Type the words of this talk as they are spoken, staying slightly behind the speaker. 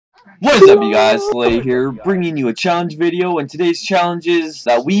What is up, you guys? Slay here, bringing you a challenge video, and today's challenge is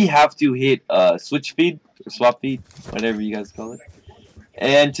that we have to hit switch feed, or swap feed, whatever you guys call it.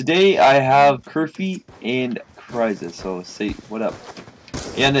 And today I have Curfy and Crysis, so say what up.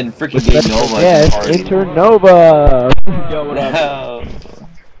 Yeah, and then freaking Game Nova. Yes, Internova! Yo, what up?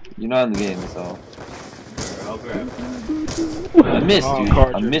 You're not in the game, so. I'll grab I missed, dude.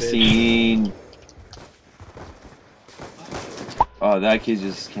 I'm missing. Oh, that kid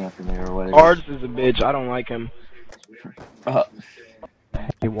just camping there or whatever. Cards is a bitch. I don't like him.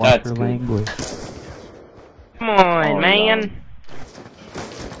 Hey, watch your language. Come on, man.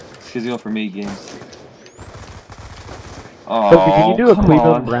 He's going for me games. Oh, can you do a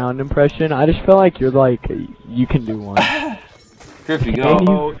Cleveland Brown impression? I just feel like you're like, you can do one. Curfy,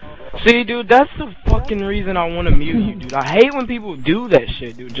 go. See, dude, that's the fucking reason I want to mute you, dude. I hate when people do that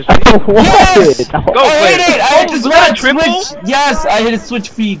shit, dude. Just yes! Go I hit it! I hit the switch. Yes, I hit a switch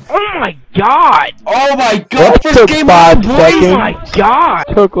feed. Oh my god! Oh my god! That First game on, boys! Oh my god!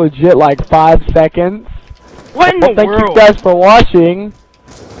 Took legit like 5 seconds. What in the world? Thank you guys for watching.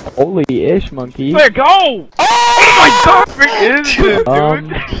 Holy ish, monkey. Where go? Oh my god! What is this, dude?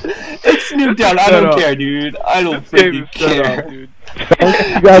 It's Snoop Down. I don't care, dude. I don't freaking care. Dude.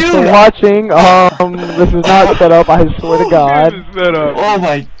 Thank you guys for watching. This is not set up, I swear to God. Oh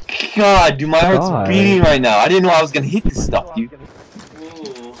my god, dude, my heart's beating right now. I didn't know I was gonna hit this stuff, dude.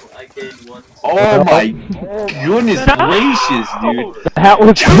 Oh my goodness gracious, dude. That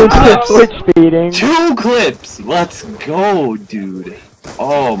was good switch feeding. 2 clips. Let's go, dude.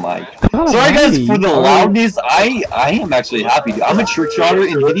 Oh my. Sorry guys for the loudness. I am actually happy, dude. I'm a trick shotter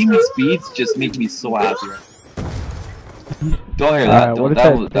and hitting these speeds just make me so happy. Don't hear that.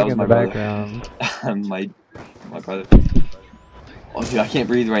 That was my background. my brother. Oh dude, I can't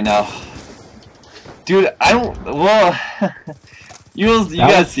breathe right now. Dude, I don't. Well, you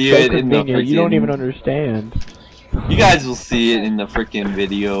guys see it in the freaking. You don't even understand. You guys will see it in the freaking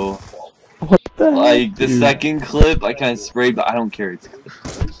video. What the like heck, the second clip, I kind of sprayed, but I don't care.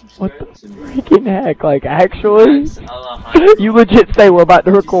 What the freaking heck? Like, actually? You legit say we're about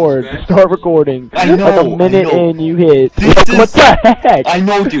to record. Start recording. I know. Like a minute in, you hit. What the heck? I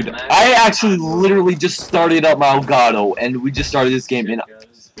know, dude. I actually literally just started up my Elgato, and we just started this game, and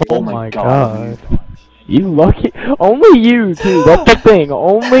oh my god. You lucky. Only you, too. That's the thing.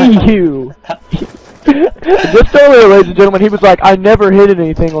 Only you. Just earlier, ladies and gentlemen, he was like, I never hit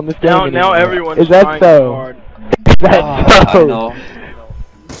anything on this game. Now everyone's Is that so? Is that so? I know.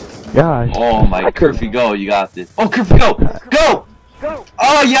 Gosh. Oh my, Curfy, go. You got this. Oh, Curfy, go! Go! Go!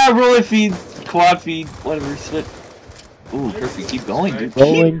 Oh, yeah, rolling feed, quad feed, whatever, split. Ooh, Curfy, keep going, dude.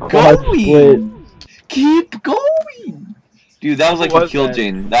 Rolling Keep quad going! Keep going! Dude, that was like a kill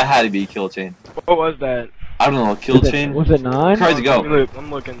chain. That had to be a kill chain. What was that? I don't know, kill chain? Was it 9? Crazy, go. I'm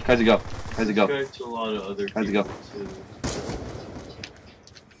looking. Crazy, go. Crazy, go. Crazy, go.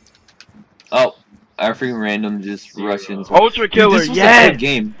 Oh. Our freaking random just Russians. Ultra Killer, dude, this was yes! a good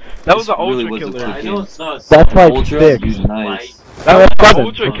game. That was an an Ultra Killer. I know it's not. That's like Ultra, 6. Dude, nice. That was seven.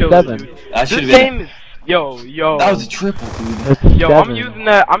 Ultra Killer, 7. dude. That This been game is... Yo. That was a triple, dude. That's Yo, 7.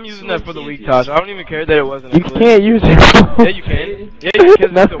 I'm using that for the weak toss. I don't even care that it wasn't a You glitch. can't use it. Yeah, you can. Yeah, you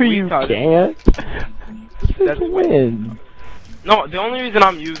can. No, It's a weak you toss. can't. That's win. No, the only reason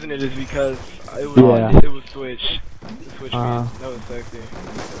I'm using it is because it was Switch. The Switch that was sexy.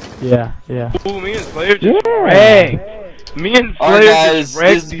 Yeah. Ooh, me and Slayer just Yeah. wrecked. Me and Alright Slayer guys, just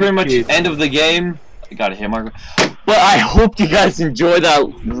wrecked this is pretty much the end of the game. I got a hit marker. But I hope you guys enjoyed that.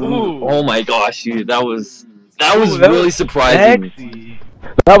 Ooh. Oh my gosh, dude, that was really surprising. Sexy.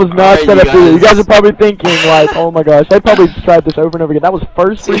 That was not set up either. You guys. guys are probably thinking like, oh my gosh, they probably tried this over and over again. That was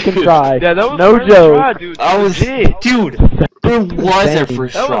first freaking try. Yeah, that was no first joke. try, dude. I was, dude, it was their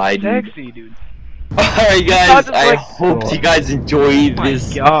first That try, was dude. sexy, dude. Alright guys, I like, hope you guys enjoyed Oh my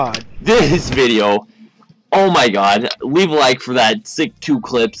god. this video. Oh my god, leave a like for that sick 2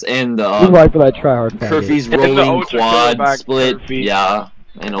 clips and Leave a like for that tryhard. Curfy's And the rolling Ultra quad Killer back split, Curfy. yeah,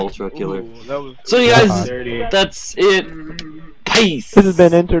 and Ultra Killer. Ooh, that was So you guys, dirty. that's it. Peace. This has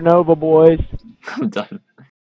been Internova, boys. I'm done.